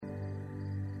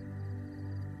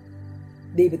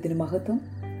ദൈവത്തിന് മഹത്വം.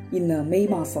 ഇന്ന് മെയ്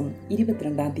മാസം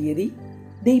 22-ാം തീയതി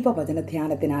ദൈവവചന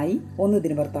ധ്യാനത്തിനായി 1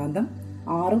 ദിനവൃത്താന്തം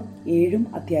 6, 7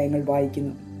 അധ്യായങ്ങൾ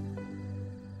വായിക്കുന്നു.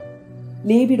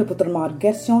 ലേവിയുടെ പുത്രന്മാർ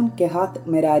ഗെർശോൻ, കെഹാത്ത്,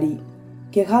 മെരാരി.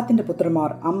 കെഹാത്തിന്റെ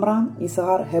പുത്രന്മാർ അമ്രാം,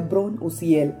 ഇസഹാർ, ഹെബ്രോൻ,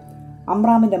 ഉസിയേൽ.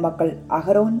 അമ്രാമിന്റെ മക്കൾ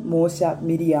അഹരോൻ, മോശ,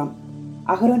 മിരിയാം.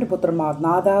 അഹരോന്റെ പുത്രന്മാർ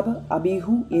നാദാബ്,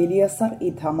 അബീഹു, ഏലിയാസർ,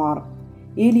 ഇഥമാർ.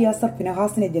 ഏലിയാസർ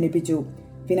ഫിനഹാസിനെ ജനിപ്പിച്ചു.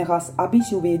 ഫിനഹാസ്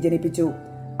അബിശൂവയെ ജനിപ്പിച്ചു.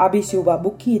 അബിശൂവ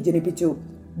ബുക്കിയെ ജനിപ്പിച്ചു.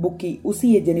 ബുക്കി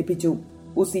ഉസിയെ ജനിപ്പിച്ചു.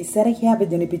 ഉസി സെരഹ്യാബെ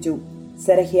ജനിപ്പിച്ചു.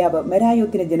 സെരഹ്യാബ്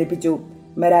മെരായോത്തിനെ ജനിപ്പിച്ചു.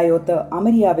 മെരായോത്ത്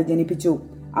അമരിയാബെ ജനിപ്പിച്ചു.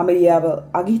 അമരിയാബ്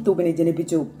അഹിത്തൂബിനെ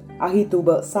ജനിപ്പിച്ചു.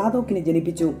 അഹിത്തൂബ് സാദോക്കിനെ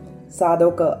ജനിപ്പിച്ചു.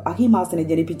 സാദോക്ക് അഹിമാസിനെ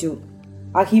ജനിപ്പിച്ചു.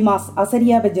 അഹിമാസ്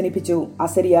അസരിയാബെ ജനിപ്പിച്ചു.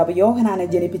 അസരിയാബ് യോഹനാനെ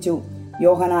ജനിപ്പിച്ചു.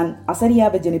 യോഹനാൻ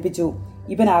അസരിയാബെ ജനിപ്പിച്ചു.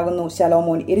 ഇവനാകുന്നു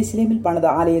ശലോമോൻ യെരുശലേമിൽ പണിത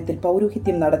ആലയത്തിൽ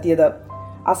പൗരോഹിത്യം നടത്തിയത്.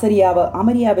 അസരിയാബ്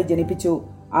അമരിയാബെ ജനിപ്പിച്ചു.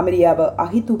 അമരിയാബ്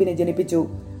അഹിത്തൂബിനെ ജനിപ്പിച്ചു.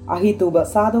 അഹിത്തൂബ്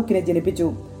സാദോക്കിനെ ജനിപ്പിച്ചു.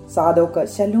 സാദോക്ക്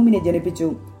ശല്ലൂമിനെ ജനിപ്പിച്ചു.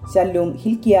 ശല്ലൂം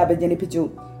ഹിൽക്കിയാബെ ജനിപ്പിച്ചു.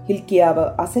 ഹിൽക്കിയാബ്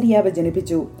അസരിയാബെ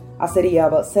ജനിപ്പിച്ചു.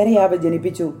 അസരിയാബ് സെരയാബെ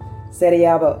ജനിപ്പിച്ചു.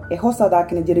 സെരയാബ്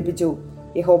യഹോസദാക്കിനെ ജനിപ്പിച്ചു.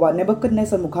 യഹോവ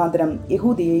നെബൂഖദ്നേസർ മുഖാന്തരം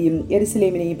യഹൂദയെയും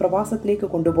യെരുശലേമിനെയും പ്രവാസത്തിലേക്ക്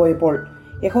കൊണ്ടുപോയപ്പോൾ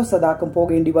യഹോസദാക്കും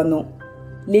പോകേണ്ടി വന്നു.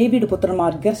 ലേവിയുടെ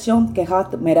പുത്രന്മാർ ഗെർശോം,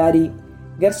 കെഹാത്ത്, മെരാരി.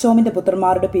 ഗെർശോമിന്റെ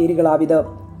പുത്രന്മാരുടെ പേരുകളാവിത്: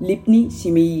 ലിബ്നി,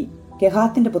 ശിമിയി.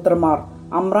 കെഹാത്തിന്റെ പുത്രന്മാർ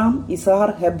അമ്രാം, ഇസഹാർ,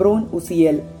 ഹെബ്രോൻ,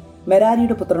 ഉസിയേൽ.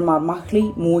 മെരാരിയുടെ പുത്രന്മാർ മഹ്ലി,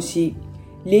 മൂശി.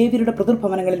 ലേവ്യരുടെ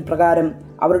പിതൃഭവനങ്ങളിൽ പ്രകാരം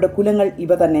അവരുടെ കുലങ്ങൾ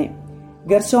ഇവ തന്നെ: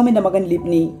 ഗെർശോമിന്റെ മകൻ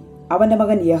ലിബ്നി, അവന്റെ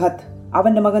മകൻ യഹത്ത്,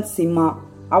 അവന്റെ മകൻ സിമ്മ,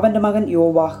 അവന്റെ മകൻ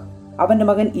യോവാഹ്, അവന്റെ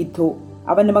മകൻ ഇഥു,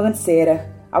 അവന്റെ മകൻ സേരഹ്,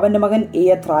 അവന്റെ മകൻ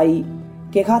എയത്രായി.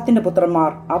 കെഹാത്തിന്റെ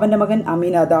പുത്രന്മാർ അവന്റെ മകൻ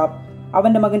അമീനദാബ്,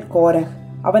 അവന്റെ മകൻ കോരഹ്,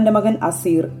 അവന്റെ മകൻ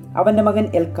അസീർ, അവന്റെ മകൻ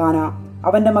എൽക്കാന,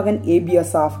 അവന്റെ മകൻ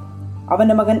ഏബിയസാഫ്,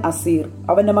 അവന്റെ മകൻ അസീർ,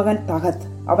 അവന്റെ മകൻ തഹത്ത്,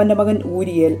 അവന്റെ മകൻ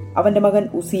ഊരിയേൽ, അവന്റെ മകൻ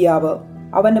ഉസിയാവ്,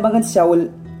 അവന്റെ മകൻ ശൗൽ.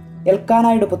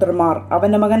 എൽക്കാനായുടെ പുത്രന്മാർ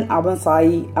അവന്റെ മകൻ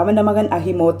അമസായി, അവന്റെ മകൻ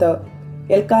അഹിമോത്ത്.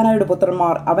 എൽക്കാനായുടെ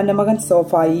പുത്രന്മാർ അവന്റെ മകൻ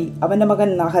സോഫായി, അവന്റെ മകൻ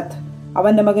നഹത്ത്,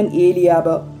 അവന്റെ മകൻ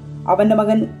ഏലിയാബ്, അവന്റെ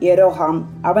മകൻ യെരോഹാം,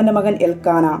 അവന്റെ മകൻ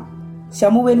എൽക്കാന.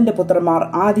 ശമൂവേലിന്റെ പുത്രന്മാർ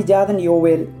ആദിജാതൻ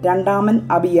യോവേൽ, രണ്ടാമൻ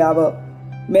അബിയാവ്.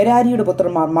 മെരാരിയുടെ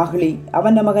പുത്രന്മാർ മഹ്ലി,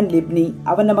 അവന്റെ മകൻ ലിബ്നി,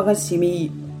 അവന്റെ മകൻ ശിമിയി,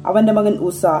 അവന്റെ മകൻ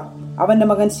ഉസ, അവന്റെ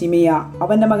മകൻ ശിമിയ,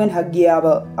 അവന്റെ മകൻ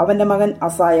ഹഗ്യാവ്, അവന്റെ മകൻ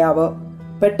അസായാവ്.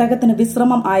 പെട്ടകത്തിന്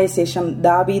വിശ്രമം ആയ ശേഷം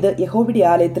ദാവീദ് യഹോവയുടെ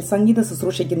ആലയത്തിൽ സംഗീത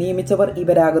ശുശ്രൂഷയ്ക്ക് നിയമിച്ചവർ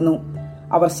ഇവരാകുന്നു.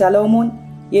 അവർ ശലോമോൻ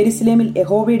യെരുശലേമിൽ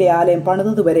യഹോവയുടെ ആലയം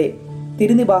പണിതതുവരെ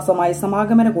തിരുനിവാസമായ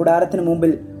സമാഗമന കൂടാരത്തിനു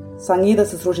മുമ്പിൽ സംഗീത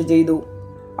ശുശ്രൂഷ ചെയ്തു.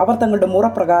 അവർ തങ്ങളുടെ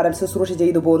മുറപ്രകാരം ശുശ്രൂഷ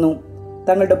ചെയ്തു പോന്നു.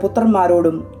 തങ്ങളുടെ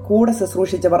പുത്രന്മാരോടും കൂടെ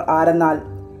ശുശ്രൂഷിച്ചവർ ആരെന്നാൽ: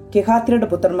 കെഹാത്യരുടെ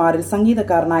പുത്രന്മാരിൽ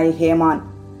സംഗീതക്കാരനായ ഹേമാൻ,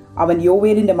 അവൻ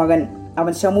യോവേലിന്റെ മകൻ,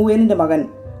 അവൻ ശമൂവേലിന്റെ മകൻ,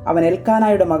 അവൻ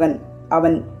എൽക്കാനായുടെ മകൻ,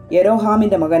 അവൻ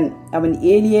യെരോഹാമിന്റെ മകൻ, അവൻ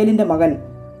ഏലിയേലിന്റെ മകൻ,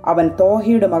 അവൻ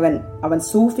തോഹയുടെ മകൻ, അവൻ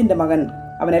സൂഫിന്റെ മകൻ,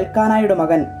 അവൻ എൽക്കാനായുടെ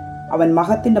മകൻ, അവൻ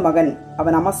മഹത്തിന്റെ മകൻ,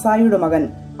 അവൻ അമസായിയുടെ മകൻ,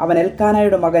 അവൻ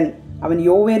എൽക്കാനായുടെ മകൻ, അവൻ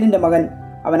യോവേലിന്റെ മകൻ,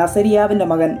 അവൻ അസരിയാവിന്റെ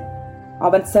മകൻ,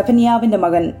 അവൻ സെഫനിയാവിന്റെ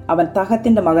മകൻ, അവൻ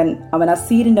തഹത്തിന്റെ മകൻ, അവൻ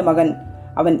അസീരിന്റെ മകൻ,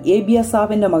 അവൻ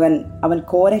ഏബിയസാവിന്റെ മകൻ, അവൻ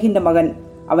കോരഹിന്റെ മകൻ,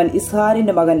 അവൻ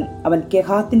ഇസ്ഹാരിന്റെ മകൻ, അവൻ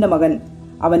കെഹാത്തിന്റെ മകൻ,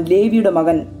 അവൻ ലേവിയുടെ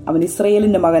മകൻ, അവൻ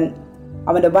ഇസ്രയേലിന്റെ മകൻ.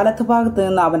 അവന്റെ വലത്തുഭാഗത്ത്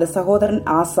നിന്ന് അവന്റെ സഹോദരൻ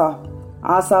ആസാഫ്.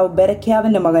 ആസാവ്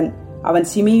ബെരഖ്യാവിന്റെ മകൻ, അവൻ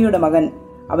ശിമിയുടെ മകൻ,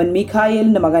 അവൻ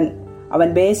മിഖായേലിന്റെ മകൻ, അവൻ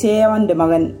ബേശേയാവിന്റെ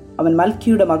മകൻ, അവൻ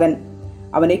മൽക്കിയുടെ മകൻ,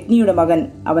 അവൻ എഗ്നിയുടെ മകൻ,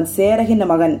 അവൻ സേരഹിന്റെ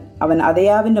മകൻ, അവൻ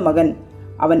അദയാവിന്റെ മകൻ,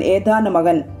 അവൻ ഏദാന്റെ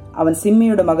മകൻ, അവൻ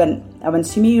സിമ്മിയുടെ മകൻ, അവൻ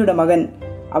ശിമിയുടെ മകൻ,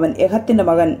 അവൻ എഹത്തിന്റെ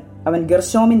മകൻ, അവൻ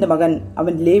ഗെർശോമിന്റെ മകൻ,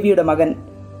 അവൻ ലേവിയുടെ മകൻ.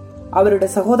 അവരുടെ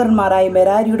സഹോദരന്മാരായ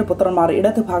മെരാരിയുടെ പുത്രന്മാർ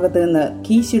ഇടതുഭാഗത്ത് നിന്ന്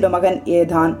കീശിയുടെ മകൻ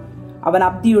ഏഥാൻ, അവൻ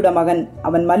അബ്ദിയുടെ മകൻ,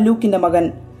 അവൻ മല്ലൂക്കിന്റെ മകൻ,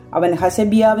 അവൻ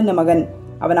ഹശബിയാവിന്റെ മകൻ,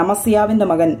 അവൻ അമസിയാവിന്റെ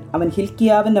മകൻ, അവൻ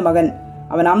ഹിൽക്കിയാവിന്റെ മകൻ,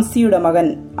 അവൻ അംസിയുടെ മകൻ,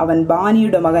 അവൻ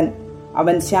ബാനിയുടെ മകൻ,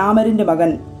 അവൻ ശ്യാമരിന്റെ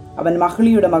മകൻ, അവൻ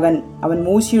മഹ്ലിയുടെ മകൻ, അവൻ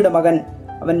മൂശിയുടെ മകൻ,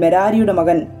 അവൻ മെരാരിയുടെ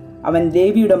മകൻ, അവൻ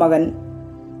ലേവിയുടെ മകൻ.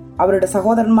 അവരുടെ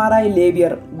സഹോദരന്മാരായ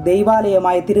ലേവ്യർ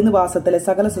ദൈവാലയമായ തിരുനിവാസത്തിലെ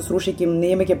സകല ശുശ്രൂഷയ്ക്കും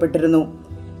നിയമിക്കപ്പെട്ടിരുന്നു.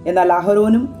 എന്നാൽ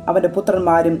അഹരോനും അവന്റെ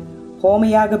പുത്രന്മാരും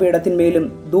ഹോമയാഗപീഠത്തിന്മേലും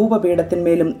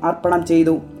ധൂപപീഠത്തിന്മേലും അർപ്പണം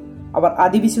ചെയ്തു. അവർ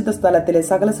അതിവിശുദ്ധ സ്ഥലത്തിലെ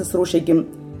സകല ശുശ്രൂഷയ്ക്കും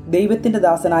ദൈവത്തിന്റെ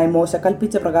ദാസനായ മോശ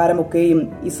കൽപ്പിച്ച പ്രകാരമൊക്കെയും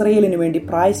ഇസ്രയേലിനു വേണ്ടി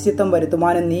പ്രായശ്ചിത്തം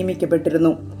വരുത്തുവാനും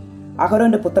നിയമിക്കപ്പെട്ടിരുന്നു.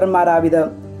 അഹരോന്റെ പുത്രന്മാരാവിത്: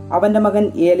 അവന്റെ മകൻ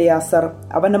ഏലിയാസർ,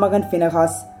 അവന്റെ മകൻ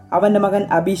ഫിനഹാസ്, അവന്റെ മകൻ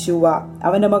അബിശൂവ,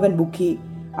 അവന്റെ മകൻ ബുക്കി,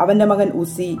 അവന്റെ മകൻ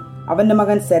ഉസി, അവന്റെ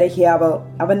മകൻ സെരഹ്യാവ്,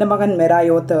 അവന്റെ മകൻ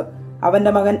മെരായോത്ത്,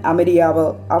 അവന്റെ മകൻ അമരിയാവ്,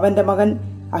 അവന്റെ മകൻ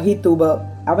അഹിത്തൂബ്,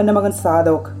 അവന്റെ മകൻ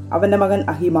സാദോക്ക്, അവന്റെ മകൻ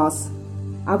അഹിമാസ്.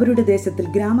 അവരുടെ ദേശത്തിൽ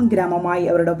ഗ്രാമം ഗ്രാമമായി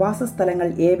അവരുടെ വാസസ്ഥലങ്ങൾ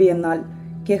ഏവയെന്നാൽ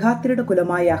കെഹാത്യരുടെ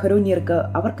കുലമായ അഹരോന്യർക്ക്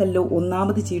അവർക്കല്ലോ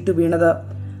ഒന്നാമത് ചീട്ടു വീണത്.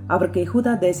 അവർക്ക് യഹൂദ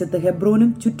ദേശത്ത് ഹെബ്രോനും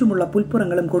ചുറ്റുമുള്ള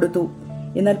പുൽപ്പുറങ്ങളും കൊടുത്തു.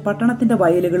 എന്നാൽ പട്ടണത്തിന്റെ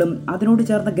വയലുകളും അതിനോട്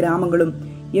ചേർന്ന ഗ്രാമങ്ങളും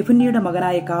യെഫുന്നെയുടെ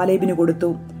മകനായ കാലേബിന് കൊടുത്തു.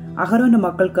 അഹരോന്റെ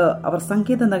മക്കൾക്ക് അവർ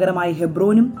സങ്കേത നഗരമായ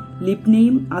ഹെബ്രോനും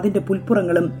ലിബ്നയും അതിന്റെ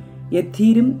പുൽപ്പുറങ്ങളും,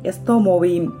 യഥീരും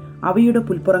എസ്തോമോവയും അവയുടെ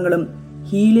പുൽപ്പുറങ്ങളും,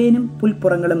 ഹീലേനും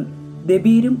പുൽപ്പുറങ്ങളും,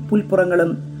 ദബീരും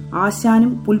പുൽപ്പുറങ്ങളും,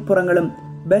 ആശാനും പുൽപ്പുറങ്ങളും,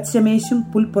 ബത്ശമേശും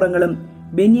പുൽപ്പുറങ്ങളും,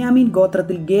 ബെന്യാമീൻ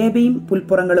ഗോത്രത്തിൽ ഗേബയും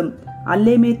പുൽപ്പുറങ്ങളും,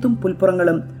 അല്ലേമേത്തും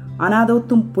പുൽപ്പുറങ്ങളും,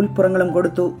 അനാദോത്തും പുൽപ്പുറങ്ങളും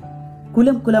കൊടുത്തു.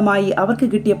 കുലം കുലമായി അവർക്ക്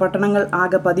കിട്ടിയ പട്ടണങ്ങൾ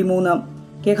ആകെ 13.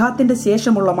 കെഹാത്തിന്റെ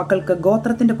ശേഷമുള്ള മക്കൾക്ക്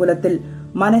ഗോത്രത്തിന്റെ കുലത്തിൽ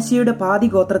മനശ്ശെയുടെ പാതി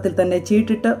ഗോത്രത്തിൽ തന്നെ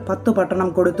ചീട്ടിട്ട് 10 പട്ടണം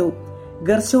കൊടുത്തു.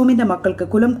 ഗർശോമിന്റെ മക്കൾക്ക്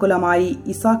കുലം കുലമായി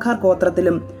ഇസാഖാർ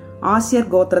ഗോത്രത്തിലും ആശേർ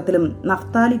ഗോത്രത്തിലും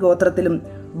നഫ്താലി ഗോത്രത്തിലും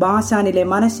ബാശാനിലെ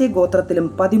മനശ്ശെ ഗോത്രത്തിലും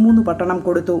 13 പട്ടണം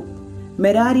കൊടുത്തു.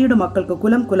 മെരാരിയുടെ മക്കൾക്ക്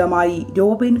കുലം കുലമായി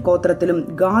രൂബേൻ ഗോത്രത്തിലും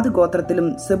ഗാദ് ഗോത്രത്തിലും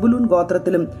സെബുലൂൻ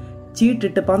ഗോത്രത്തിലും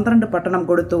ചീട്ടിട്ട് 12 പട്ടണം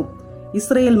കൊടുത്തു.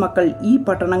 ഇസ്രയേൽ മക്കൾ ഈ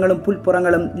പട്ടണങ്ങളും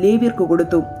പുൽപ്പുറങ്ങളും ലേവ്യർക്ക്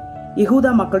കൊടുത്തു. യഹൂദ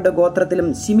മക്കളുടെ ഗോത്രത്തിലും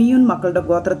ശിമിയോൻ മക്കളുടെ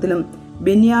ഗോത്രത്തിലും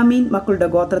ബെന്യാമീൻ മക്കളുടെ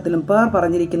ഗോത്രത്തിലും പേർ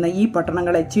പറഞ്ഞിരിക്കുന്ന ഈ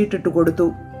പട്ടണങ്ങളെ ചീട്ടിട്ടു കൊടുത്തു.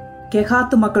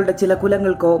 കെഹാത്ത് മക്കളുടെ ചില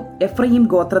കുലങ്ങൾക്കോ എഫ്രയീം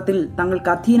ഗോത്രത്തിൽ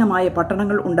തങ്ങൾക്ക് അധീനമായ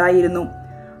പട്ടണങ്ങൾ ഉണ്ടായിരുന്നു.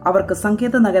 അവർക്ക്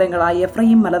സങ്കേത നഗരങ്ങളായ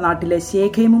എഫ്രയീം മലനാട്ടിലെ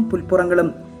ശേഖേമും പുൽപ്പുറങ്ങളും,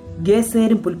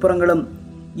 ഗേസേരും പുൽപ്പുറങ്ങളും,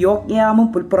 യോക്യാമും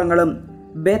പുൽപ്പുറങ്ങളും,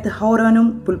 ബേത്ത് ഹോരോനും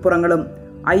പുൽപ്പുറങ്ങളും,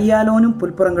 അയ്യാലോനും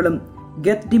പുൽപ്പുറങ്ങളും,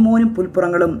 ഗത്ഡിമോനും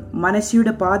പുൽപ്പുറങ്ങളും,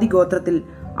 മനശ്ശെയുടെ പാതി ഗോത്രത്തിൽ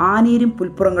ആനേരും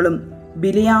പുൽപ്പുറങ്ങളും,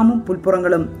 ബിലിയാമും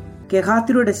പുൽപ്പുറങ്ങളും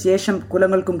കെഹാത്യരുടെ ശേഷം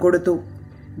കുലങ്ങൾക്കും കൊടുത്തു.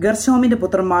 ഗർശോമിന്റെ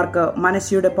പുത്രന്മാർക്ക്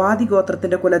മനശ്ശെയുടെ പാതി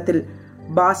ഗോത്രത്തിന്റെ കുലത്തിൽ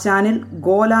ബാശാനിൽ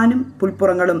ഗോലാനും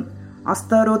പുൽപ്പുറങ്ങളും,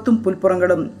 അസ്താരോത്തും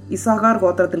പുൽപ്പുറങ്ങളും, ഇസാഖാർ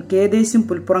ഗോത്രത്തിൽ കേദേശും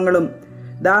പുൽപ്പുറങ്ങളും,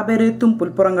 ദാബെരത്തും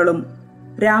പുൽപ്പുറങ്ങളും,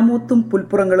 രാമോത്തും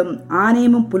പുൽപ്പുറങ്ങളും,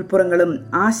 ആനേമും പുൽപ്പുറങ്ങളും,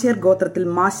 ആശേർ ഗോത്രത്തിൽ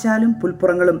മാശാലും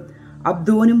പുൽപ്പുറങ്ങളും,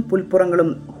 അബ്ദോനും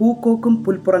പുൽപ്പുറങ്ങളും, ഹൂക്കോക്കും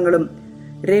പുൽപ്പുറങ്ങളും,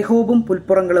 രഹോബും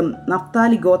പുൽപ്പുറങ്ങളും,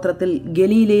 നഫ്താലി ഗോത്രത്തിൽ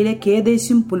ഗലീലയിലെ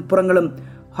കേദേശും പുൽപ്പുറങ്ങളും,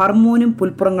 ഹർമോനും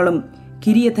പുൽപ്പുറങ്ങളും,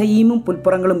 കിരിയഥയീമും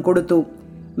പുൽപ്പുറങ്ങളും കൊടുത്തു.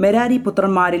 മെരാരി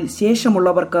പുത്രന്മാരിൽ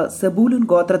ശേഷമുള്ളവർക്ക് സെബൂലൂൻ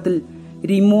ഗോത്രത്തിൽ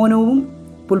റിമോനോവും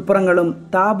പുൽപ്പുറങ്ങളും,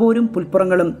 താബോരും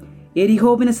പുൽപ്പുറങ്ങളും,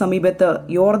 എരിഹോബിന് സമീപത്ത്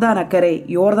യോർദാനക്കരെ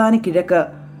യോർദാന് കിഴക്ക്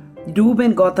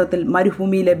രൂബേൻ ഗോത്രത്തിൽ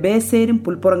മരുഭൂമിയിലെ ബേസേരും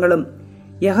പുൽപ്പുറങ്ങളും,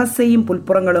 യഹസയും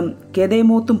പുൽപ്പുറങ്ങളും,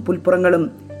 കെദേമോത്തും പുൽപ്പുറങ്ങളും,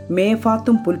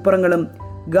 മേഫാത്തും പുൽപ്പുറങ്ങളും,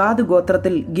 ഗാദ്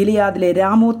ഗോത്രത്തിൽ ഗിലിയാദിലെ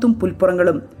രാമോത്തും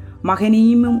പുൽപ്പുറങ്ങളും,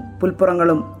 മഹനീമും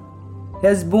പുൽപ്പുറങ്ങളും,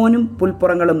 ഹെസ്ബോനും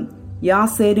പുൽപ്പുറങ്ങളും,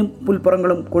 യാസേരും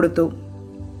പുൽപ്പുറങ്ങളും കൊടുത്തു.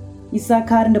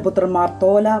 ഇസാഖാറിന്റെ പുത്രന്മാർ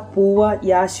തോല, പൂവ,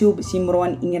 യാശൂബ്,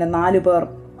 ശിമ്രോൻ ഇങ്ങനെ 4 പേർ.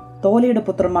 തോലയുടെ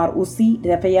പുത്രന്മാർ ഉസി,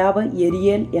 രഫയാവ്,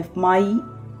 യെരിയേൽ, എഫ്മായി,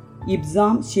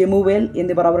 ഇബ്സാം, ഷെമുവേൽ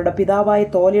എന്നിവർ അവരുടെ പിതാവായ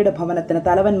തോലയുടെ ഭവനത്തിന്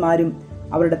തലവന്മാരും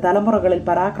അവരുടെ തലമുറകളിൽ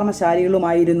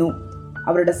പരാക്രമശാലികളുമായിരുന്നു.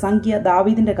 അവരുടെ സംഖ്യ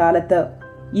ദാവീദിന്റെ കാലത്ത്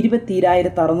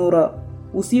 20,600.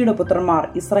 ഉസിയുടെ പുത്രന്മാർ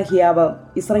ഇസ്രഹ്യാവ്,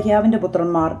 ഇസ്രഹ്യാവിന്റെ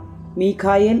പുത്രന്മാർ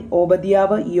മീഖായേൽ,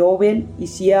 ഓബദ്യാവ്, യോവേൽ,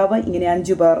 ഇഷിയാവ് ഇങ്ങനെ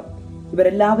 5 പേർ.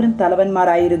 ഇവരെല്ലാവരും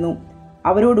തലവന്മാരായിരുന്നു.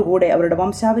 അവരോടുകൂടെ അവരുടെ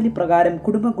വംശാവലി പ്രകാരം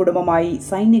കുടുംബമായി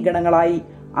സൈന്യഗണങ്ങളായി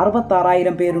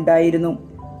 66,000 പേരുണ്ടായിരുന്നു.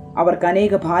 അവർക്ക്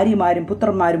അനേക ഭാര്യമാരും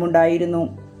പുത്രന്മാരും ഉണ്ടായിരുന്നു.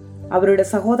 അവരുടെ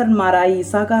സഹോദരന്മാരായി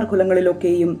ഇസാഖാർ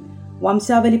കുലങ്ങളിലൊക്കെയും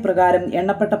വംശാവലി പ്രകാരം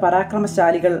എണ്ണപ്പെട്ട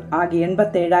പരാക്രമശാലികൾ ആകെ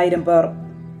 87,000 പേർ.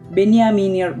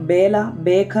 ബെന്യാമീന്യർ ബേല,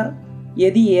 ബേഖർ,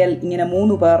 യദിയേൽ ഇങ്ങനെ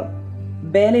 3 പേർ.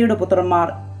 ബേലയുടെ പുത്രന്മാർ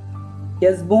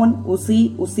യസ്ബോൻ, ഉസി,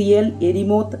 ഉസിയേൽ,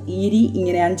 എരിമോത്ത്, ഈരി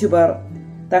ഇങ്ങനെ 5 പേർ.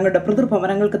 തങ്ങളുടെ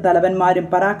പിതൃഭവനങ്ങൾക്ക് തലവന്മാരും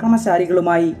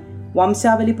പരാക്രമശാലികളുമായി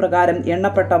വംശാവലി പ്രകാരം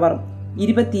എണ്ണപ്പെട്ടവർ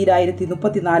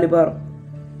 20,034 പേർ.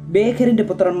 ബേഖരിന്റെ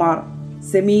പുത്രന്മാർ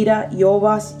സെമീര,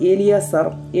 യോവാശ്, ഏലിയസർ,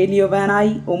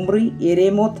 ഏലിയോവാനായി, ഒമ്രി,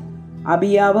 എരേമോത്ത്,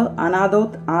 അബിയാവ്,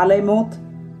 അനാദോത്ത്, ആലെമോത്ത്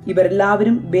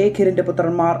ഇവരെല്ലാവരും ബേഖരിന്റെ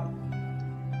പുത്രന്മാർ.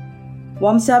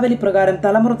 വംശാവലി പ്രകാരം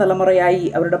തലമുറയായി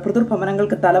അവരുടെ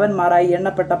പിതൃഭവനങ്ങൾക്ക് തലവന്മാരായി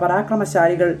എണ്ണപ്പെട്ട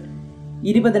പരാക്രമശാലികൾ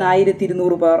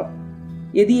 20,200 പേർ.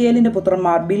 യദിയേലിന്റെ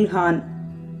പുത്രന്മാർ ബിൽഹാൻ,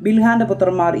 ബിൽഹാന്റെ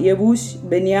പുത്രന്മാർ യവൂഷ്,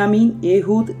 ബെന്യാമീൻ,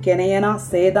 ഏഹൂദ്, കെനയന,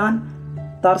 സേദാൻ,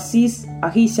 തർശീസ്,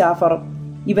 അഹീശാഫർ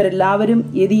ഇവരെല്ലാവരും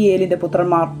യദിയേലിന്റെ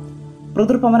പുത്രന്മാർ.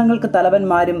 പിതൃഭവനങ്ങൾക്ക്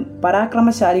തലവന്മാരും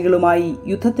പരാക്രമശാലികളുമായി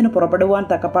യുദ്ധത്തിന് പുറപ്പെടുവാൻ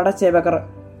തക്ക പടച്ചേവകർ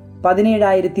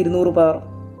 17,200 പേർ.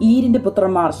 ഈരിന്റെ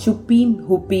പുത്രന്മാർ ശുപ്പീം,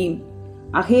 ഹുപ്പീം.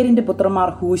 അഹേരിന്റെ പുത്രന്മാർ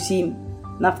ഹൂശീം.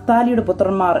 നഫ്താലിയുടെ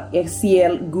പുത്രന്മാർ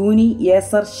എഹ്സിയേൽ, ഗൂനി,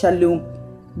 യേസർ, ശല്ലൂം.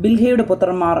 ബിൽഹയുടെ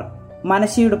പുത്രന്മാർ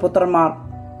മനശ്ശെയുടെ പുത്രന്മാർ.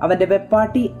 അവന്റെ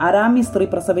വെപ്പാട്ടി അരാമി സ്ത്രീ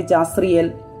പ്രസവിച്ച അസ്രിയേൽ.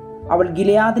 അവൾ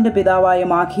ഗിലെയാദിന്റെ പിതാവായ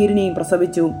മാഖീറിനെയും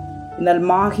പ്രസവിച്ചു. എന്നാൽ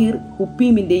മാഹീർ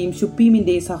ഹുപ്പീമിന്റെയും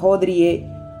ശുപ്പീമിന്റെയും സഹോദരിയെ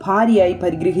ഭാര്യയായി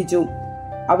പരിഗ്രഹിച്ചു.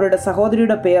 അവരുടെ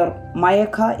സഹോദരിയുടെ പേർ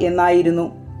മയഖ എന്നായിരുന്നു.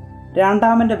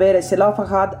 രണ്ടാമന്റെ പേര്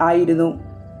ശെലോഫഹാദ് ആയിരുന്നു.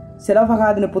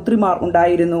 സെലോഫഹാദിന് പുത്രിമാർ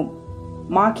ഉണ്ടായിരുന്നു.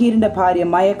 മാഖീരിന്റെ ഭാര്യ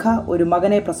മയഖ ഒരു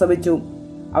മകനെ പ്രസവിച്ചു.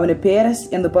 അവന് പേരസ്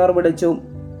എന്ന് പേർ വിളിച്ചു.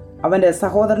 അവന്റെ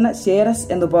സഹോദരന് ശേരസ്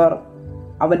എന്നു പേർ.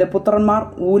 അവന്റെ പുത്രന്മാർ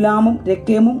ഊലാമും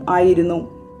രക്കേമും ആയിരുന്നു.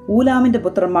 ഊലാമിന്റെ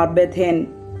പുത്രന്മാർ ബഥേൻ.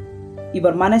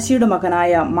 ഇവർ മനശ്ശയുടെ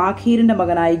മകനായ മാഖീരിന്റെ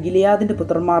മകനായ ഗിലിയാദിന്റെ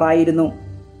പുത്രന്മാർ ആയിരുന്നു.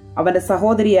 അവന്റെ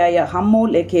സഹോദരിയായ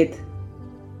ഹമ്മോൽ എഖേത്ത്,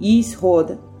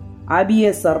 ഈസ്ഹോദ്,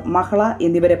 അബിയേസർ, മഹ്ള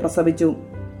എന്നിവരെ പ്രസവിച്ചു.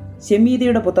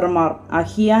 ഷെമീദയുടെ പുത്രന്മാർ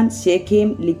അഹിയാൻ, ശേഖേം,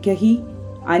 ലിക്കഹി,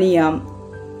 അനിയാം.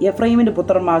 എഫ്രൈമിന്റെ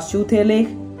പുത്രന്മാർ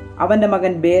ശൂഥേലേഹ്, അവന്റെ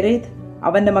മകൻ ബേരേത്ത്,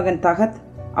 അവന്റെ മകൻ തഹത്ത്,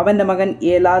 അവന്റെ മകൻ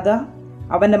ഏലാദ,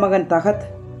 അവന്റെ മകൻ തഹത്ത്,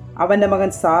 അവന്റെ മകൻ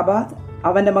സാബാദ്,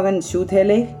 അവന്റെ മകൻ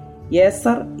ശൂഥേലേഹ്,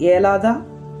 യേസർ, ഏലാദ.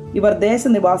 ഇവർ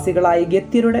ദേശനിവാസികളായി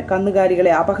ഗത്യരുടെ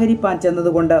കന്നുകാലികളെ അപഹരിപ്പാൻ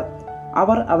ചെന്നതുകൊണ്ട്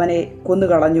അവർ അവനെ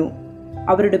കൊന്നുകളഞ്ഞു.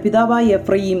 അവരുടെ പിതാവായ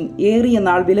എഫ്രയീം ഏറിയ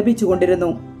നാൾ വിലപിച്ചുകൊണ്ടിരുന്നു.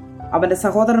 അവന്റെ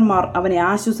സഹോദരന്മാർ അവനെ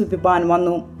ആശ്വസിപ്പിപ്പാൻ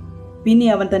വന്നു. പിന്നെ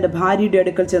അവൻ തന്റെ ഭാര്യയുടെ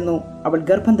അടുക്കൽ ചെന്നു. അവൾ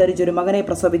ഗർഭം ധരിച്ചൊരു മകനെ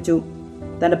പ്രസവിച്ചു.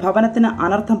 തന്റെ ഭവനത്തിന്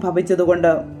അനർത്ഥം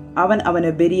ഭവിച്ചതുകൊണ്ട് അവൻ അവന്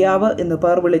ബെരിയാവ് എന്ന്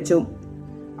പേർ വിളിച്ചു.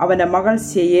 അവന്റെ മകൾ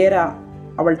ശെയേര.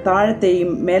 അവൾ താഴത്തെയും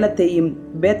മേലത്തെയും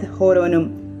ബെത് ഹോരോനും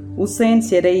ഉസൈൻ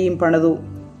ശെരയും പണിതു.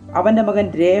 അവന്റെ മകൻ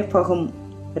രേഫഹും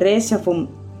രേശഫും.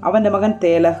 അവന്റെ മകൻ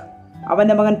തേലഹ്,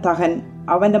 അവന്റെ മകൻ തഹൻ,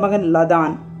 അവന്റെ മകൻ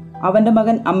ലദാൻ, അവന്റെ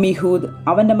മകൻ അമ്മിഹൂദ്,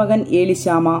 അവന്റെ മകൻ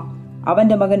ഏലിശാമ,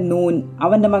 അവന്റെ മകൻ നൂൻ,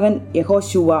 അവന്റെ മകൻ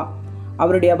യഹോശുവ.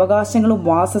 അവരുടെ അവകാശങ്ങളും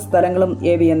വാസസ്ഥലങ്ങളും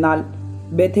ഏവയെന്നാൽ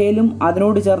ബഥേലും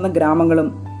അതിനോട് ചേർന്ന ഗ്രാമങ്ങളും,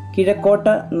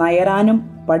 കിഴക്കോട്ട് നയരാനും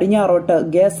പടിഞ്ഞാറോട്ട്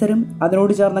ഗേസരും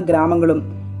അതിനോട് ചേർന്ന ഗ്രാമങ്ങളും,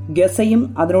 ഗസയും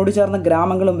അതിനോട് ചേർന്ന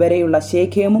ഗ്രാമങ്ങളും വരെയുള്ള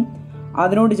ശേഖേമും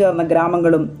അതിനോട് ചേർന്ന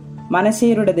ഗ്രാമങ്ങളും,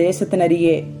 മനശ്ശെയരുടെ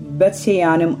ദേശത്തിനരികെ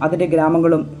ബത്ശെയാനും അതിന്റെ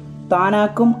ഗ്രാമങ്ങളും,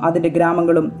 താനാക്കും അതിന്റെ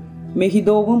ഗ്രാമങ്ങളും,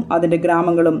 മെഹിദോവും അതിന്റെ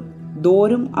ഗ്രാമങ്ങളും,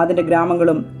 ദോരും അതിന്റെ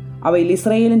ഗ്രാമങ്ങളും. അവയിൽ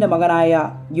ഇസ്രയേലിന്റെ മകനായ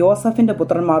യോസഫിന്റെ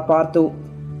പുത്രന്മാർ പാർത്തു.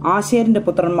 ആശേരിന്റെ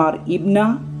പുത്രന്മാർ ഇബ്ന,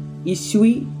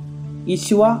 ഇശ്വി,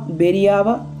 ഇശ്വ,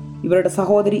 ബെരിയാവ്. ഇവരുടെ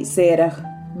സഹോദരി സേരഹ്.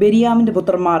 ബെരിയാമിന്റെ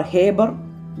പുത്രന്മാർ ഹേബർ,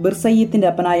 ബിർസയ്യത്തിന്റെ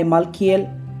അപ്പനായ മൽക്കിയേൽ,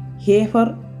 ഹേഫർ,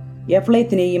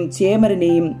 എഫ്ലേത്തിനെയും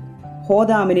ചേമറിനെയും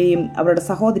ഹോദാമിനെയും അവരുടെ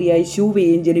സഹോദരിയായി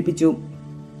ശൂവയെയും ജനിപ്പിച്ചു.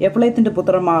 എഫ്ലേത്തിന്റെ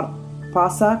പുത്രന്മാർ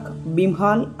ഫാസാഖ്,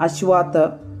 ബിംഹാൽ, അശ്വാത്ത്.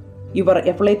 ഇവർ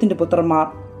എഫ്ലേത്തിന്റെ പുത്രന്മാർ.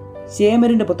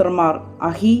 ശേമരിന്റെ പുത്രന്മാർ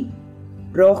അഹി,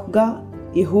 രോഹ്ഗ,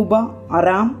 യഹൂബ,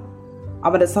 അരാം.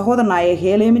 അവന്റെ സഹോദരനായ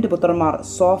ഹേലേമിന്റെ പുത്രന്മാർ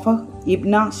സോഫഹ്,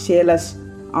 ഇബ്ന, ഷേലഷ്,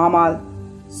 ആമാൽ.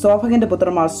 സോഫഹിന്റെ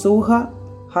പുത്രന്മാർ സൂഹ,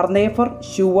 ഹർനേഫർ,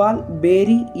 ഷുവാൽ,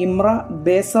 ബേരി, ഇമ്ര,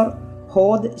 ബേസർ,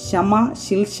 ഹോദ്, ഷമ,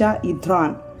 ഷിൽഷ,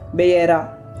 ഇദ്രാൻ, ബെയേര.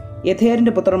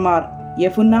 യഥേറിന്റെ പുത്രന്മാർ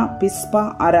യഫുന്ന, പിസ്പ,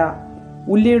 അര.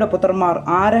 ഉല്യയുടെ പുത്രന്മാർ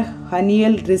ആരഹ്,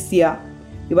 ഹനിയേൽ, റിസ്യ.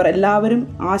 ഇവർ എല്ലാവരും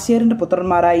ആശേറിന്റെ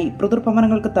പുത്രന്മാരായി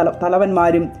പിതൃഭവനങ്ങൾക്ക്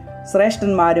തലവന്മാരും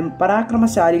ശ്രേഷ്ഠന്മാരും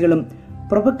പരാക്രമശാലികളും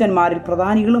പ്രഭുക്കന്മാരിൽ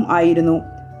പ്രധാനികളും ആയിരുന്നു.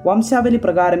 വംശാവലി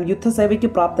പ്രകാരം യുദ്ധസേവയ്ക്ക്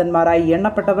പ്രാപ്തന്മാരായി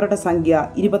എണ്ണപ്പെട്ടവരുടെ സംഖ്യ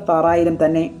 26,000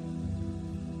 തന്നെ.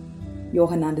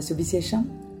 യോഹന്നാന്റെ സുവിശേഷം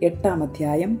 8-ാം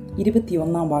അധ്യായം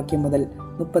 21-ാം വാക്യം മുതൽ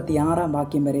 36-ാം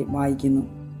വാക്യം വരെ വായിക്കുന്നു.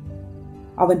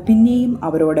 അവൻ പിന്നെയും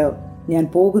അവരോട്, ഞാൻ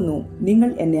പോകുന്നു, നിങ്ങൾ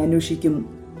എന്നെ അന്വേഷിക്കും.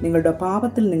 നിങ്ങളുടെ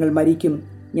പാപത്തിൽ നിങ്ങൾ മരിക്കും.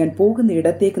 ഞാൻ പോകുന്ന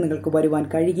ഇടത്തേക്ക് നിങ്ങൾക്ക് വരുവാൻ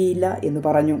കഴിയുകയില്ല എന്ന്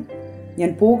പറഞ്ഞു. ഞാൻ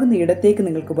പോകുന്ന ഇടത്തേക്ക്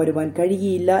നിങ്ങൾക്ക് വരുവാൻ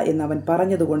കഴിയുകയില്ല എന്ന് അവൻ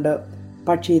പറഞ്ഞതുകൊണ്ട്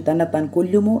പക്ഷേ തന്നെത്താൻ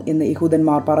കൊല്ലുമോ എന്ന്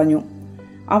യഹൂദന്മാർ പറഞ്ഞു.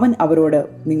 അവൻ അവരോട്,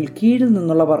 നിങ്ങൾ കീഴിൽ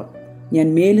നിന്നുള്ളവർ, ഞാൻ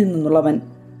മേലിൽ നിന്നുള്ളവൻ.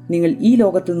 നിങ്ങൾ ഈ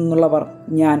ലോകത്തിൽ നിന്നുള്ളവർ,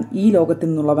 ഞാൻ ഈ ലോകത്തിൽ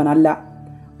നിന്നുള്ളവനല്ല.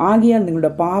 ആകയാൽ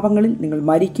നിങ്ങളുടെ പാപങ്ങളിൽ നിങ്ങൾ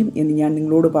മരിക്കും എന്ന് ഞാൻ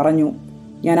നിങ്ങളോട് പറഞ്ഞു.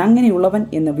 ഞാൻ അങ്ങനെയുള്ളവൻ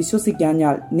എന്ന്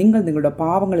വിശ്വസിക്കാഞ്ഞാൽ നിങ്ങൾ നിങ്ങളുടെ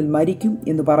പാപങ്ങളിൽ മരിക്കും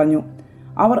എന്ന് പറഞ്ഞു.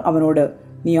 അവർ അവനോട്,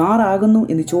 നീ ആരാകുന്നു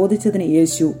എന്ന് ചോദിച്ചതിന്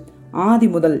യേശു,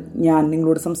 ആദ്യം മുതൽ ഞാൻ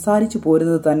നിങ്ങളോട് സംസാരിച്ചു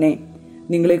പോരുന്നത് തന്നെ.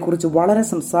 നിങ്ങളെക്കുറിച്ച് വളരെ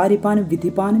സംസാരിപ്പാനും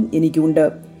വിധിപ്പാനും എനിക്കുണ്ട്.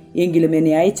 എങ്കിലും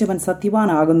എന്നെ അയച്ചവൻ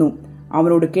സത്യവാനാകുന്നു.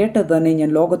 അവനോട് കേട്ടത് തന്നെ ഞാൻ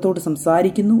ലോകത്തോട്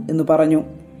സംസാരിക്കുന്നു എന്ന് പറഞ്ഞു.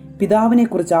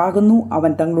 പിതാവിനെക്കുറിച്ചാകുന്നു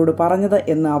അവൻ തങ്ങളോട് പറഞ്ഞത്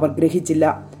എന്ന് അവർ ഗ്രഹിച്ചില്ല.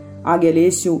 ആകയാൽ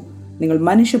യേശു, നിങ്ങൾ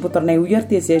മനുഷ്യപുത്രനെ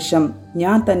ഉയർത്തിയ ശേഷം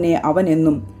ഞാൻ തന്നെ അവൻ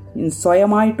എന്നും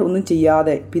സ്വയമായിട്ട് ഒന്നും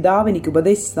ചെയ്യാതെ പിതാവ് എനിക്ക്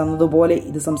ഉപദേശിച്ചു തന്നതുപോലെ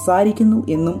ഇത് സംസാരിക്കുന്നു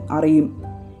എന്നും അറിയും.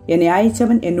 എന്നെ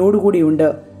അയച്ചവൻ എന്നോടുകൂടിയുണ്ട്.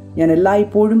 ഞാൻ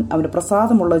എല്ലായ്പ്പോഴും അവന്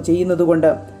പ്രസാദമുള്ളത്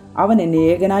ചെയ്യുന്നതുകൊണ്ട് അവൻ എന്നെ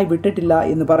ഏകനായി വിട്ടിട്ടില്ല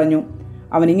എന്ന് പറഞ്ഞു.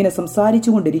 അവൻ ഇങ്ങനെ സംസാരിച്ചു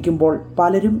കൊണ്ടിരിക്കുമ്പോൾ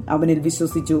പലരും അവനിൽ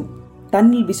വിശ്വസിച്ചു.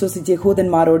 തന്നിൽ വിശ്വസിച്ച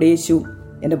യഹൂദന്മാരോട് യേശു,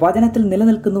 എന്റെ വചനത്തിൽ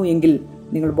നിലനിൽക്കുന്നു എങ്കിൽ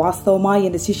നിങ്ങൾ വാസ്തവമായി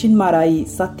എന്റെ ശിഷ്യന്മാരായി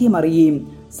സത്യം അറിയുകയും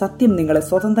സത്യം നിങ്ങളെ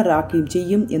സ്വതന്ത്രരാക്കുകയും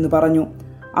ചെയ്യും എന്ന് പറഞ്ഞു.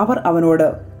 അവർ അവനോട്,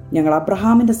 ഞങ്ങൾ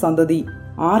അബ്രഹാമിന്റെ സന്തതി,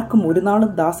 ആർക്കും ഒരു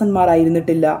നാളും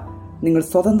ദാസന്മാരായിരുന്നിട്ടില്ല. നിങ്ങൾ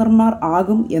സ്വതന്ത്രന്മാർ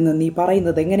ആകും എന്ന് നീ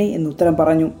പറയുന്നത് എങ്ങനെ എന്ന് ഉത്തരം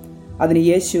പറഞ്ഞു. അതിന്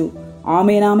യേശു,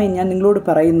 ആമേനാമേൻ ഞാൻ നിങ്ങളോട്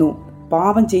പറയുന്നു,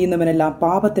 പാപം ചെയ്യുന്നവനെല്ലാം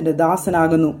പാപത്തിന്റെ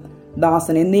ദാസനാകുന്നു.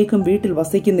 ദാസൻ എന്നേക്കും വീട്ടിൽ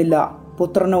വസിക്കുന്നില്ല,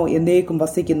 പുത്രനോ എന്നേക്കും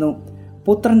വസിക്കുന്നു.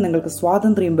 പുത്രൻ നിങ്ങൾക്ക്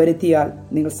സ്വാതന്ത്ര്യം വരുത്തിയാൽ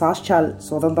നിങ്ങൾ സാക്ഷാൽ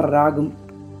സ്വതന്ത്രരാകും.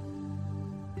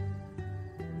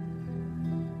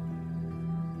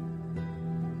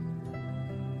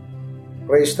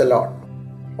 Praise the Lord.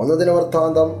 1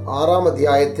 ദിനവൃത്താന്തം 6-ാം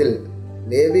അധ്യായത്തിൽ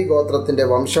ലേവി ഗോത്രത്തിന്റെ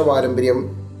വംശപാരമ്പര്യം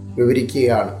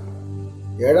വിവരിക്കുകയാണ്.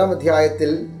 7-ാം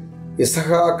അധ്യായത്തിൽ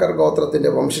ഇസ്ഹാക്കർ ഗോത്രത്തിന്റെ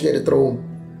വംശചരിത്രവും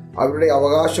അവരുടെ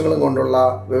അവകാശങ്ങളും കൊണ്ടുള്ള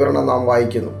വിവരണം നാം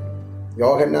വായിക്കുന്നു.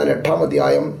 യോഹന്നാൻ 8-ാം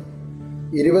അധ്യായം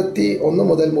 21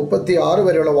 മുതൽ 36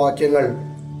 വരെയുള്ള വാക്യങ്ങൾ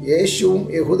യേശുവും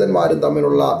യഹൂദന്മാരും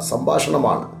തമ്മിലുള്ള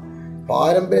സംഭാഷണമാണ്.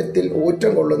 പാരമ്പര്യത്തിൽ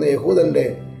ഊറ്റം കൊള്ളുന്ന യഹൂദന്റെ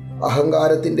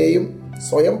അഹങ്കാരത്തിൻ്റെയും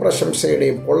സ്വയം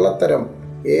പ്രശംസയുടെയും പൊള്ളത്തരം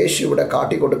യേശു ഇവിടെ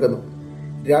കാട്ടിക്കൊടുക്കുന്നു.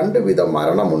 2 വിധ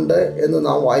മരണമുണ്ട് എന്ന്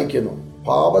നാം വായിക്കുന്നു.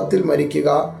 പാപത്തിൽ മരിക്കുക,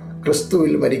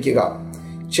 ക്രിസ്തുവിൽ മരിക്കുക.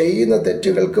 ചെയ്യുന്ന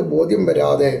തെറ്റുകൾക്ക് ബോധ്യം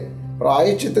വരാതെ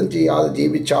പ്രായശ്ചിത്തം ചെയ്യാതെ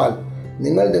ജീവിച്ചാൽ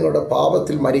നിങ്ങൾ നിങ്ങളുടെ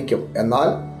പാപത്തിൽ മരിക്കും. എന്നാൽ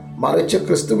മറിച്ച്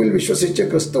ക്രിസ്തുവിൽ വിശ്വസിച്ച്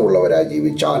ക്രിസ്തു ഉള്ളവരായി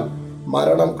ജീവിച്ചാൽ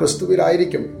മരണം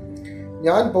ക്രിസ്തുവിലായിരിക്കും.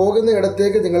 ഞാൻ പോകുന്ന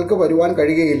ഇടത്തേക്ക് നിങ്ങൾക്ക് വരുവാൻ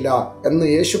കഴിയുകയില്ല എന്ന്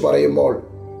യേശു പറയുമ്പോൾ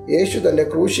യേശു തൻ്റെ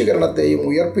ക്രൂശീകരണത്തെയും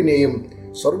ഉയർപ്പിനെയും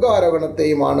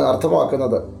സ്വർഗാരോഹണത്തെയുമാണ്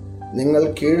അർത്ഥമാക്കുന്നത്. നിങ്ങൾ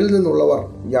കീഴിൽ നിന്നുള്ളവർ,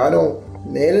 ഞാനോ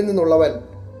മേലിൽ നിന്നുള്ളവൻ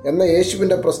എന്ന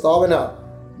യേശുവിൻ്റെ പ്രസ്താവന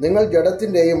നിങ്ങൾ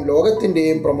ജഡത്തിൻ്റെയും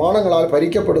ലോകത്തിൻ്റെയും പ്രമാണങ്ങളാൽ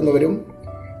ഭരിക്കപ്പെടുന്നവരും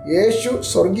യേശു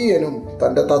സ്വർഗീയനും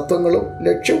തൻ്റെ തത്വങ്ങളും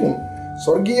ലക്ഷ്യവും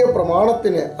സ്വർഗീയ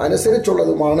പ്രമാണത്തിന്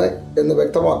അനുസരിച്ചുള്ളതുമാണ് എന്ന്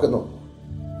വ്യക്തമാക്കുന്നു.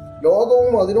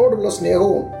 ലോകവും അതിനോടുള്ള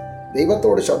സ്നേഹവും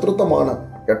ദൈവത്തോട് ശത്രുത്വമാണ്.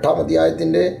 8-ാം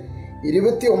അധ്യായത്തിൻ്റെ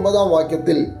 29-ാം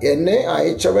വാക്യത്തിൽ എന്നെ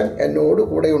അയച്ചവൻ എന്നോട്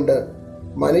കൂടെയുണ്ട്.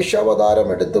 മനുഷ്യാവതാരം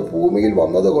എടുത്ത് ഭൂമിയിൽ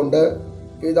വന്നതുകൊണ്ട്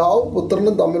പിതാവും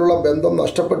പുത്രനും തമ്മിലുള്ള ബന്ധം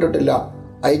നഷ്ടപ്പെട്ടിട്ടില്ല,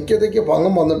 ഐക്യതയ്ക്ക്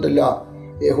ഭംഗം വന്നിട്ടില്ല.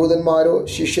 യഹൂദന്മാരോ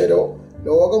ശിഷ്യരോ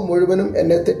ലോകം മുഴുവനും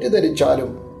എന്നെ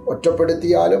തെറ്റിദ്ധരിച്ചാലും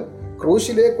ഒറ്റപ്പെടുത്തിയാലും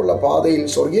ക്രൂശിലേക്കുള്ള പാതയിൽ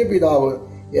സ്വർഗീയ പിതാവ്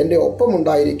എൻ്റെ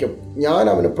ഒപ്പമുണ്ടായിരിക്കും. ഞാൻ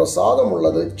അവന്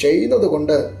പ്രസാദമുള്ളത് ചെയ്യുന്നത്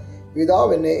കൊണ്ട്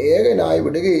പിതാവ് എന്നെ ഏകനായി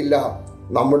വിടുകയില്ല.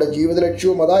 നമ്മുടെ ജീവിത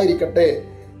ലക്ഷ്യവും അതായിരിക്കട്ടെ,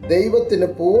 ദൈവത്തിന്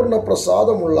പൂർണ്ണ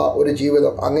പ്രസാദമുള്ള ഒരു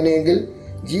ജീവിതം. അങ്ങനെയെങ്കിൽ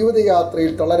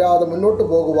ജീവിതയാത്രയിൽ തളരാതെ മുന്നോട്ട്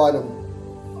പോകുവാനും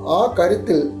ആ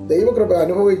കരുത്തിൽ ദൈവകൃപ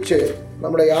അനുഭവിച്ച്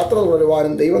നമ്മുടെ യാത്ര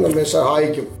തുടരുവാനും ദൈവം നമ്മെ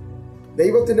സഹായിക്കും.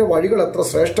 ദൈവത്തിൻ്റെ വഴികൾ എത്ര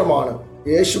ശ്രേഷ്ഠമാണ്.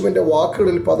 യേശുവിൻ്റെ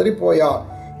വാക്കുകളിൽ പതറിപ്പോയ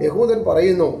യഹൂദൻ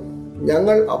പറയുന്നു,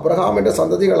 ഞങ്ങൾ അബ്രഹാമിൻ്റെ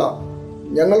സന്തതികളാ,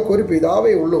 ഞങ്ങൾക്കൊരു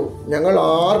പിതാവേ ഉള്ളൂ, ഞങ്ങൾ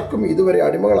ആർക്കും ഇതുവരെ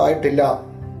അടിമകളായിട്ടില്ല.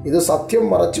 ഇത് സത്യം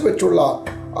മറച്ചു വെച്ചുള്ള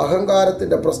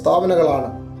അഹങ്കാരത്തിൻ്റെ പ്രസ്താവനകളാണ്.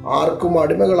 ആർക്കും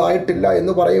അടിമകളായിട്ടില്ല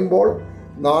എന്ന് പറയുമ്പോൾ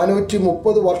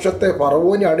 430 വർഷത്തെ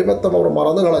ഫറവോന് അടിമത്തം അവർ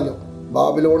മറന്നു കളഞ്ഞു.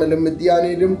 ബാബിലോണിലും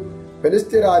മിദ്യാനിലും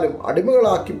ഫെലിസ്ത്യരാലും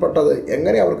അടിമകളാക്കിപ്പെട്ടത്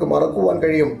എങ്ങനെ അവർക്ക് മറക്കുവാൻ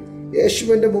കഴിയും?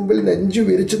 യേശുവിൻ്റെ മുമ്പിൽ നെഞ്ചു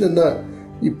വിരിച്ചു നിന്ന്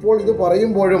ഇപ്പോൾ ഇത്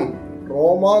പറയുമ്പോഴും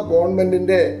റോമ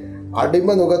ഗവൺമെൻറ്റിൻ്റെ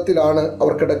അടിമനുഖത്തിലാണ്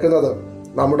അവർ കിടക്കുന്നത്.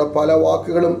 നമ്മുടെ പല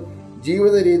വാക്കുകളും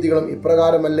ജീവിത രീതികളും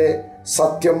ഇപ്രകാരമല്ലേ?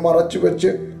 സത്യം മറച്ചു വെച്ച്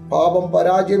പാപം,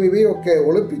 പരാജയം ഇവയൊക്കെ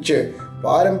ഒളിപ്പിച്ച്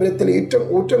പാരമ്പര്യത്തിൽ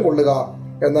ഊറ്റം കൊള്ളുക.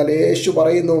 എന്നാൽ യേശു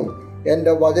പറയുന്നു,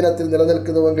 എൻ്റെ വചനത്തിൽ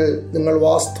നിലനിൽക്കുന്നുവെങ്കിൽ നിങ്ങൾ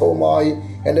വാസ്തവമായി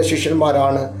എൻ്റെ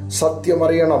ശിഷ്യന്മാരാണ്.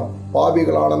 സത്യമറിയണം.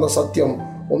 പാപികളാണെന്ന സത്യം,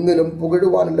 ഒന്നിലും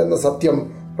പുകഴുവാനില്ലെന്ന സത്യം,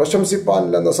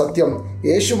 പ്രശംസിപ്പാനില്ലെന്ന സത്യം,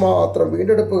 യേശു മാത്രം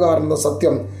വീണ്ടെടുപ്പുകാരെന്ന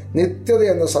സത്യം, നിത്യത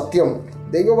എന്ന സത്യം,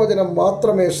 ദൈവവചനം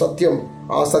മാത്രമേ സത്യം.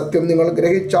 ആ സത്യം നിങ്ങൾ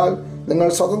ഗ്രഹിച്ചാൽ നിങ്ങൾ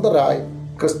സ്വതന്ത്രരായി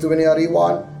ക്രിസ്തുവിനെ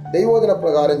അറിയുവാൻ, ദൈവവചന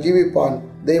പ്രകാരം ജീവിപ്പാൻ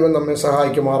ദൈവം നമ്മെ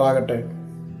സഹായിക്കുമാറാകട്ടെ.